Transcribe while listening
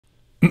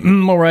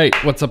All right,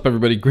 what's up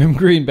everybody?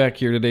 GrimmGreen back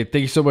here today.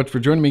 Thank you so much for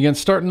joining me again.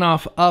 Starting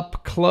off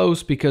up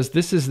close because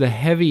this is the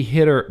Heavy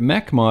Hitter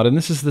Mech mod and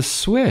this is the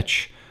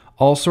switch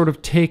all sort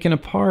of taken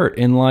apart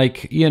in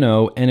like, you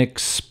know, an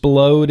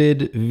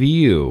exploded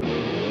view.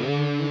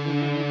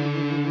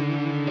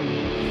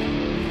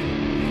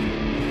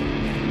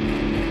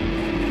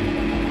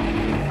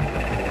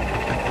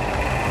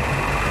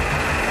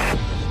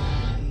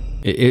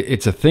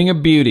 It's a thing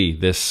of beauty,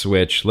 this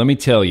switch, let me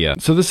tell you.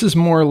 So this is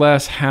more or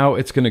less how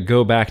it's gonna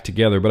go back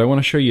together, but I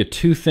wanna show you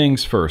two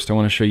things first. I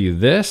wanna show you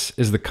this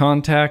is the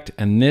contact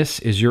and this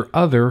is your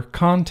other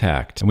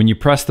contact. And when you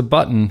press the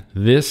button,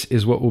 this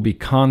is what will be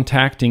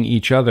contacting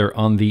each other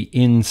on the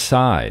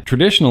inside.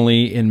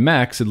 Traditionally in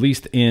mechs, at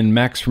least in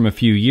mechs from a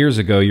few years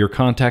ago, your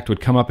contact would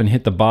come up and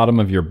hit the bottom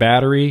of your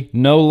battery.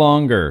 No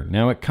longer.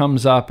 Now it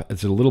comes up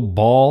as a little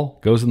ball,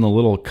 goes in the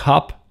little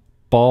cup,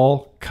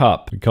 ball,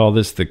 cup. We call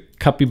this the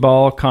cuppy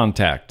ball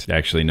contact.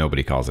 Actually,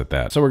 nobody calls it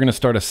that. So we're gonna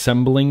start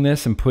assembling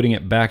this and putting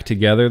it back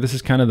together. This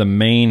is kind of the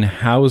main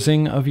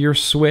housing of your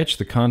switch.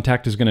 The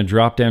contact is gonna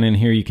drop down in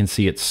here. You can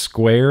see it's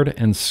squared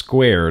and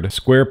squared.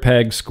 Square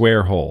peg,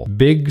 square hole.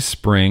 Big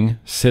spring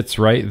sits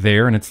right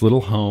there in its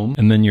little home.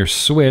 And then your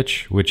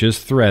switch, which is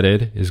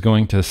threaded, is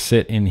going to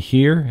sit in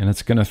here and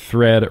it's gonna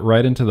thread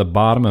right into the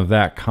bottom of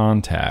that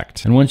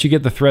contact. And once you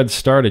get the thread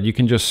started, you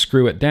can just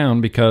screw it down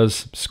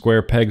because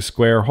square peg,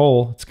 square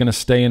hole, it's gonna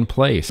stay in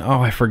place.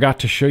 Oh, I forgot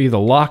to show you the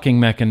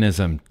locking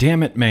mechanism.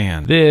 Damn it,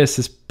 man. This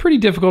is pretty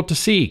difficult to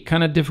see,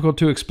 kind of difficult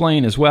to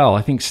explain as well.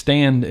 I think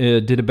Stan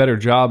did a better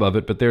job of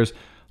it, but there's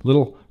a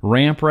little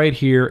ramp right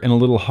here and a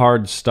little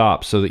hard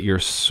stop so that your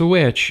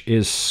switch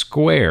is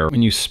square.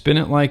 When you spin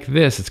it like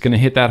this, it's gonna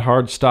hit that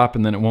hard stop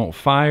and then it won't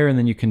fire, and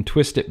then you can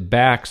twist it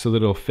back so that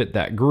it'll fit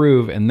that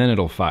groove and then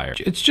it'll fire.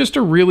 It's just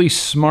a really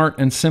smart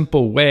and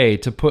simple way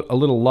to put a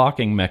little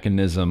locking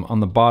mechanism on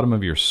the bottom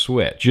of your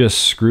switch.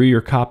 Just screw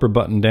your copper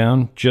button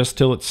down just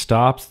till it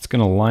stops. It's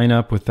gonna line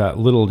up with that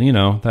little, you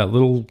know, that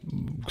little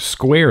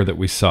square that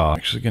we saw.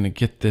 Actually gonna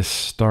get this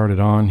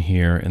started on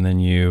here, and then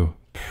you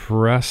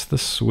press the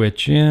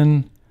switch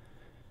in,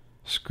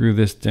 screw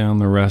this down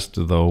the rest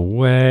of the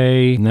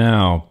way.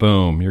 Now,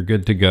 boom, you're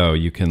good to go.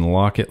 You can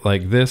lock it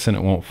like this and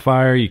it won't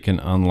fire. You can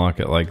unlock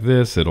it like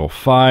this, it'll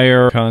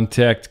fire.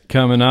 Contact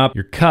coming up.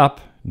 Your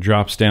cup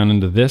drops down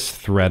into this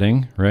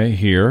threading right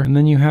here, and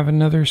then you have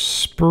another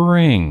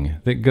spring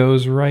that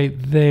goes right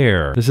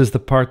there. This is the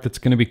part that's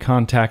going to be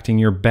contacting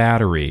your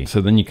battery. So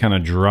then you kind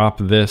of drop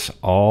this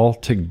all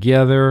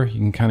together. You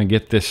can kind of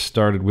get this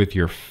started with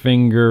your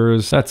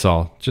fingers. That's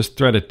all. Just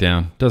thread it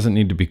down. Doesn't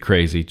need to be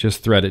crazy.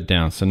 Just thread it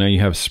down. So now you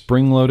have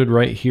spring loaded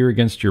right here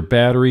against your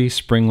battery,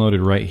 spring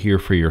loaded right here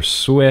for your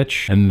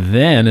switch. And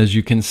then, as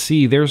you can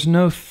see, there's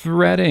no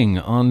threading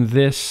on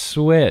this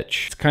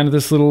switch. It's kind of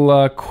this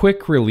little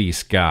quick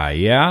release guy,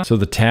 yeah? So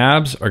the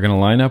tabs are gonna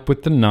line up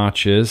with the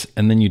notches,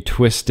 and then you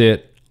twist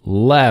it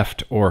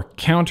left or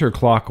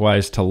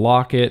counterclockwise to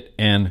lock it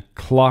and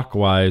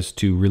clockwise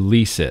to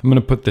release it. I'm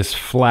gonna put this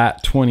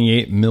flat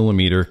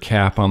 28mm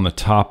cap on the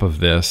top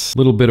of this. A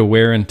little bit of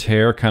wear and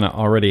tear kind of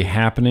already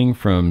happening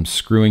from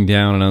screwing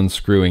down and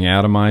unscrewing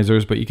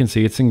atomizers, but you can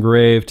see it's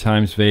engraved,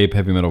 Timesvape,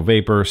 Heavy Metal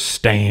Vaper,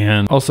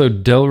 Stan. Also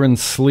Delrin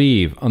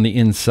sleeve on the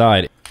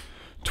inside.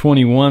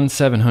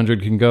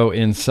 21-700 can go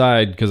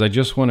inside because I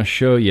just want to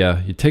show you,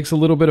 it takes a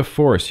little bit of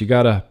force. You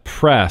got to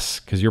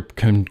press because you're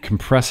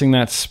compressing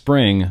that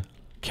spring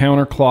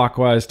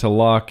counterclockwise to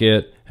lock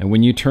it. And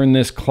when you turn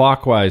this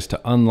clockwise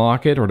to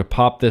unlock it or to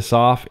pop this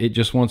off, it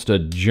just wants to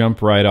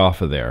jump right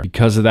off of there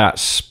because of that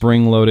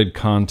spring-loaded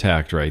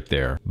contact right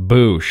there.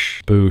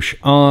 Boosh. Boosh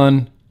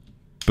on,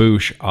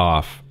 boosh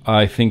off.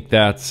 I think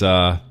that's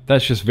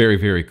just very,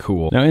 very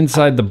cool. Now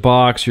inside the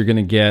box, you're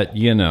gonna get,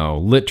 you know,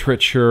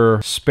 literature,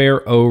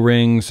 spare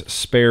O-rings,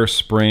 spare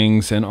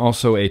springs, and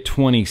also a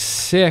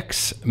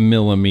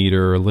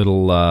 26mm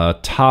little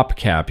top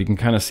cap. You can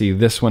kind of see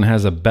this one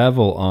has a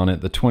bevel on it.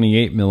 The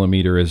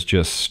 28mm is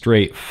just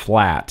straight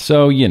flat.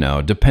 So, you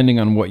know, depending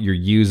on what you're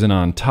using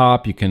on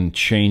top, you can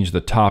change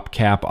the top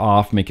cap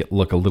off, make it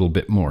look a little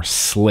bit more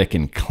slick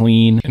and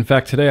clean. In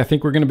fact, today I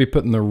think we're gonna be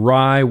putting the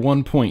Rye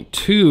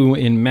 1.2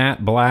 in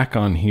matte black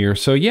on here.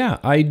 So yeah,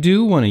 I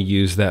do want to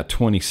use that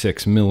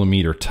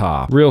 26mm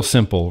top. Real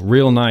simple,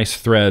 real nice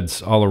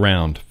threads all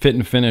around. Fit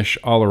and finish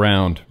all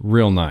around,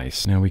 real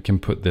nice. Now we can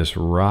put this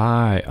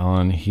Rye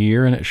on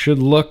here and it should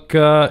look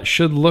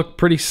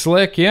pretty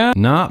slick, yeah?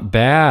 Not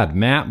bad.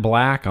 Matte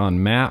black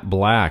on matte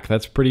black.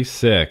 That's pretty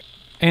sick.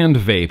 And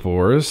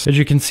vapors. As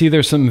you can see,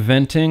 there's some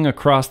venting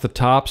across the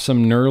top,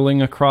 some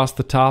knurling across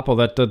the top. Well,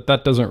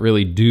 that doesn't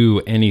really do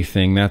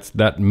anything.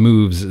 That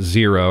moves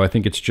zero. I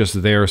think it's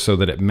just there so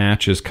that it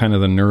matches kind of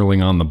the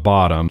knurling on the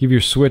bottom. Give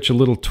your switch a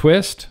little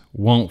twist,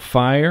 won't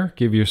fire.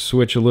 Give your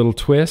switch a little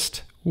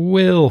twist,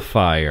 will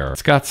fire.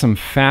 It's got some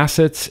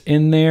facets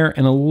in there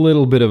and a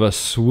little bit of a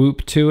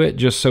swoop to it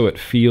just so it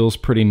feels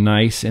pretty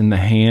nice in the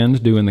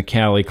hand doing the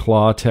Cali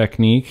claw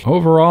technique.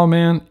 Overall,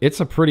 man, it's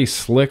a pretty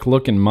slick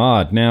looking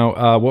mod.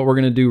 Now, what we're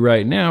gonna do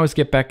right now is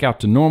get back out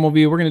to normal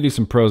view. We're gonna do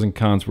some pros and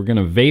cons. We're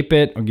gonna vape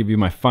it. I'll give you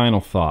my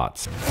final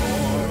thoughts.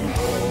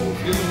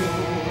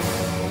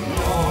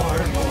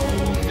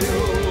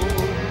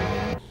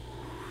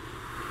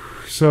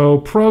 So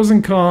pros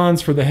and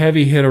cons for the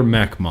Heavy Hitter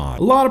Mech mod.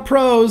 A lot of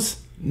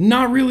pros,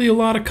 not really a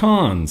lot of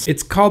cons.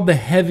 It's called the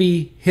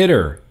Heavy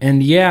Hitter,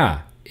 and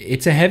yeah,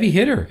 it's a heavy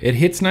hitter. It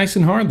hits nice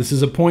and hard. This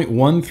is a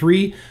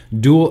 .13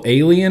 dual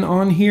alien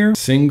on here.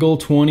 Single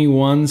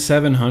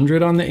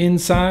 21-700 on the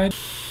inside.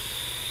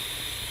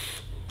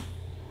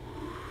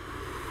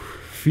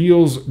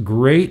 Feels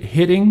great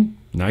hitting,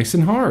 nice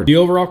and hard. The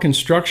overall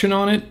construction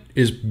on it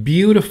is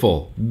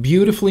beautiful,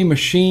 beautifully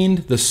machined.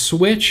 The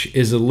switch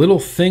is a little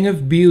thing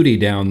of beauty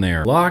down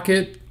there. Lock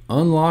it,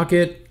 unlock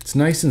it. It's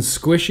nice and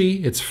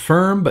squishy. It's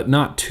firm, but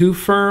not too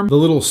firm. The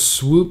little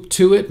swoop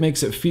to it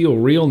makes it feel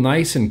real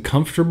nice and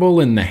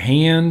comfortable in the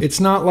hand. It's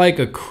not like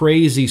a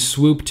crazy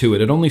swoop to it.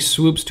 It only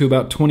swoops to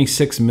about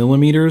 26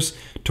 millimeters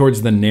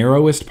towards the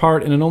narrowest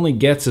part, and it only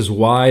gets as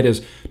wide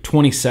as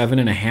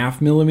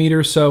 27.5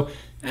 millimeters. So,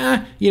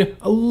 you know,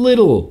 a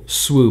little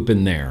swoop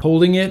in there.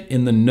 Holding it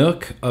in the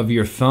nook of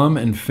your thumb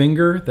and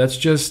finger, that's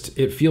just,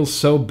 it feels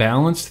so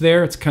balanced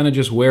there. It's kind of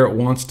just where it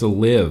wants to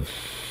live.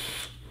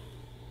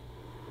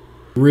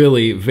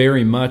 Really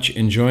very much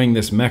enjoying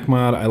this mech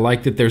mod. I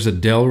like that there's a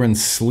Delrin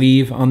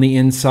sleeve on the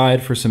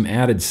inside for some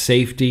added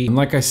safety. And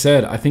like I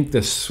said, I think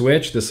this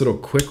switch, this little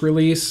quick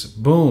release,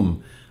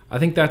 boom, I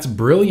think that's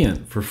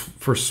brilliant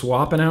for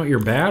swapping out your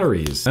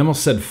batteries. I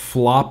almost said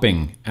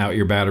flopping out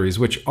your batteries,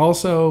 which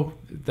also,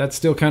 that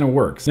still kind of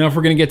works. Now, if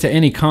we're gonna get to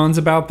any cons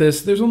about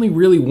this, there's only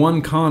really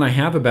one con I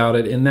have about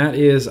it, and that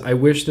is I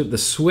wish that the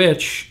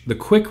switch, the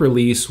quick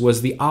release,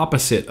 was the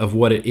opposite of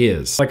what it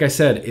is. Like I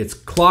said, it's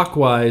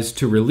clockwise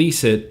to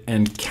release it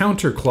and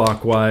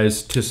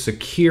counterclockwise to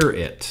secure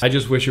it. I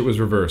just wish it was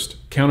reversed.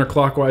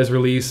 Counterclockwise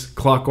release,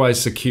 clockwise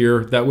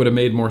secure. That would have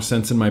made more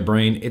sense in my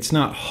brain. It's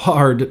not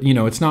hard, you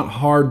know, it's not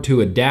hard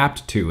to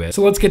adapt to it.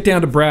 So let's get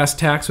down to brass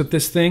tacks with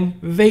this thing.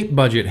 Vape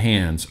budget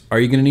hands. Are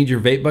you gonna need your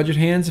vape budget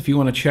hands if you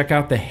wanna check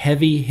out the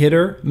Heavy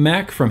Hitter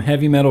mech from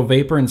Heavy Metal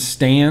Vaper and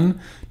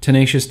Stan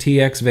Tenacious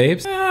TX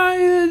Vapes?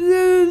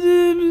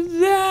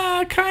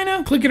 Kind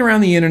of. Clicking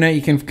around the internet,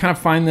 you can kind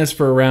of find this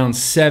for around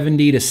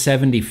 $70 to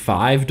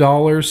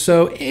 $75.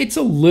 So it's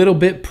a little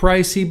bit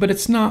pricey, but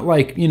it's not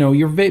like, you know,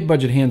 your vape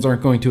budget hands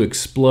aren't going to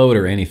explode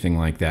or anything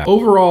like that.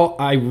 Overall,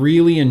 I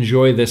really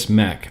enjoy this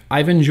mech.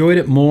 I've enjoyed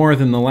it more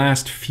than the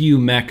last few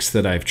mechs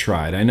that I've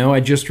tried. I know I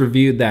just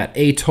reviewed that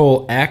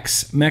Atoll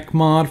X mech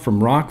mod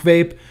from Rock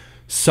Vape.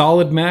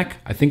 Solid mech.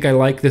 I think I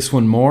like this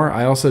one more.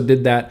 I also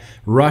did that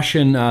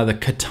Russian, the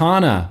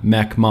Katana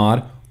mech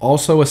mod.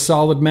 Also a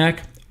solid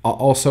mech.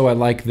 Also, I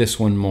like this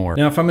one more.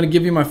 Now, if I'm gonna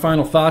give you my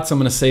final thoughts, I'm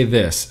gonna say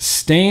this.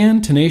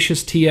 Stan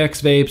Tenacious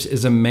TX Vapes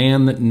is a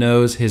man that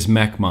knows his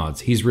mech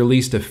mods. He's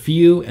released a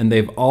few and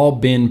they've all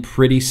been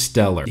pretty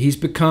stellar. He's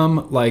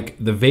become like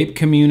the vape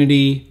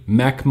community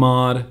mech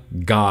mod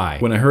guy.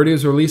 When I heard he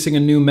was releasing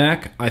a new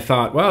mech, I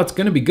thought, well, it's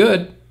gonna be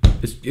good.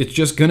 It's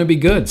just gonna be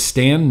good.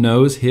 Stan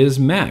knows his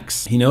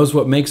mechs. He knows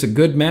what makes a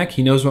good mech,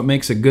 he knows what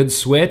makes a good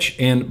switch,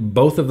 and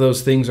both of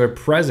those things are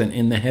present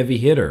in the Heavy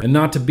Hitter. And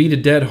not to beat a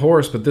dead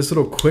horse, but this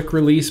little quick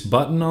release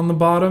button on the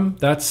bottom,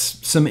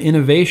 that's some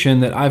innovation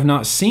that I've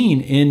not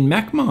seen in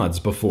mech mods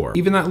before.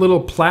 Even that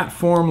little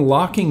platform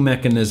locking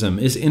mechanism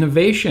is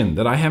innovation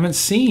that I haven't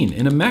seen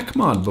in a mech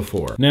mod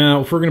before. Now,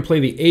 if we're gonna play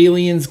the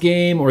Aliens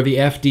game or the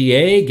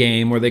FDA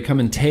game where they come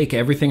and take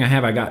everything I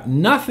have, I got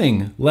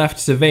nothing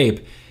left to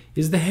vape,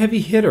 is the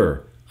Heavy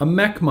Hitter a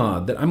mech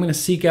mod that I'm gonna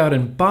seek out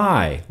and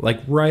buy like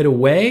right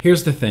away?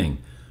 Here's the thing,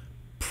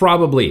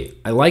 probably.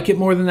 I like it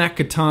more than that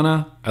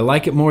Katana. I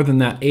like it more than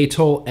that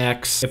Atoll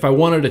X. If I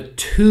wanted a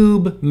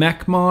tube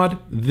mech mod,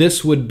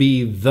 this would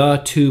be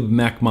the tube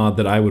mech mod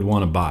that I would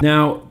wanna buy.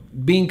 Now,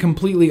 being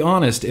completely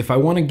honest, if I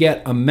wanna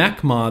get a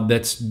mech mod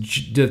that's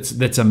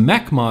a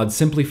mech mod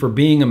simply for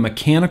being a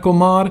mechanical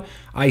mod,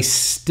 I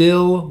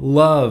still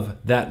love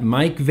that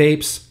Mike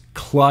Vapes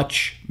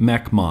Clutch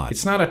mech mod.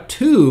 It's not a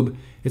tube,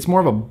 it's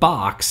more of a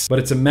box, but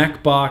it's a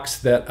mech box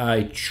that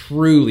I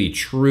truly,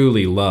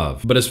 truly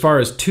love. But as far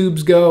as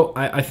tubes go,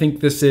 I think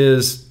this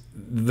is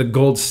the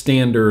gold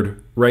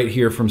standard right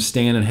here from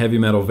Stan and Heavy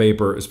Metal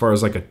Vaper as far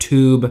as like a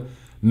tube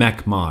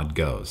mech mod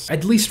goes.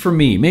 At least for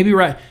me, maybe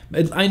right.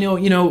 I know,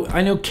 you know,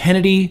 I know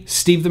Kennedy,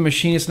 Steve the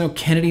Machinist, I know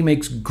Kennedy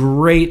makes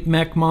great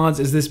mech mods.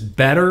 Is this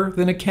better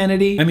than a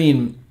Kennedy? I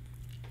mean,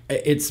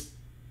 it's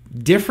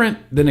different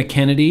than a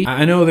Kennedy.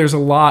 I know there's a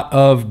lot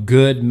of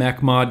good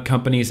mech mod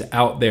companies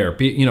out there,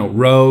 you know,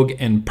 Rogue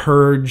and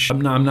Purge.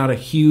 I'm not a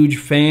huge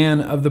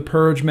fan of the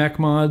Purge mech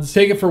mods.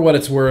 Take it for what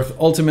it's worth.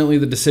 Ultimately,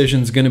 the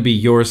decision's gonna be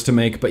yours to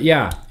make, but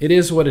yeah, it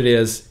is what it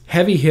is.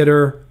 Heavy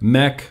Hitter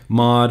mech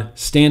mod,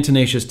 Stan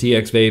Tenacious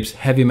TX Vapes,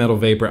 Heavy Metal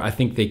Vaper. I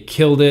think they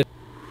killed it.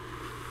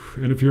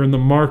 And if you're in the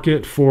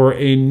market for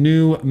a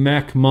new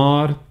mech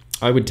mod,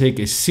 I would take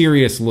a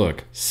serious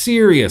look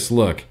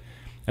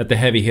at the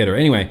Heavy Hitter.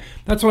 Anyway,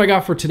 that's what I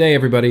got for today,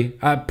 everybody.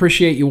 I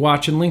appreciate you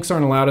watching. Links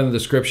aren't allowed in the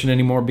description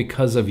anymore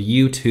because of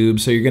YouTube,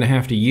 so you're gonna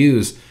have to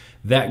use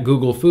that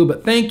Google Foo,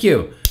 but thank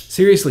you.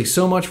 Seriously,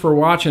 so much for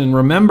watching, and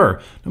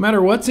remember, no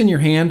matter what's in your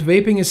hand,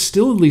 vaping is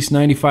still at least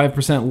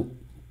 95%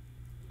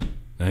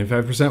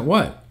 95%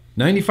 what?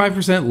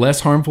 95%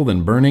 less harmful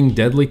than burning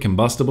deadly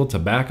combustible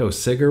tobacco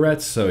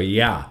cigarettes, so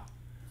yeah.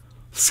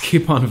 Let's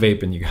keep on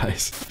vaping, you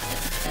guys.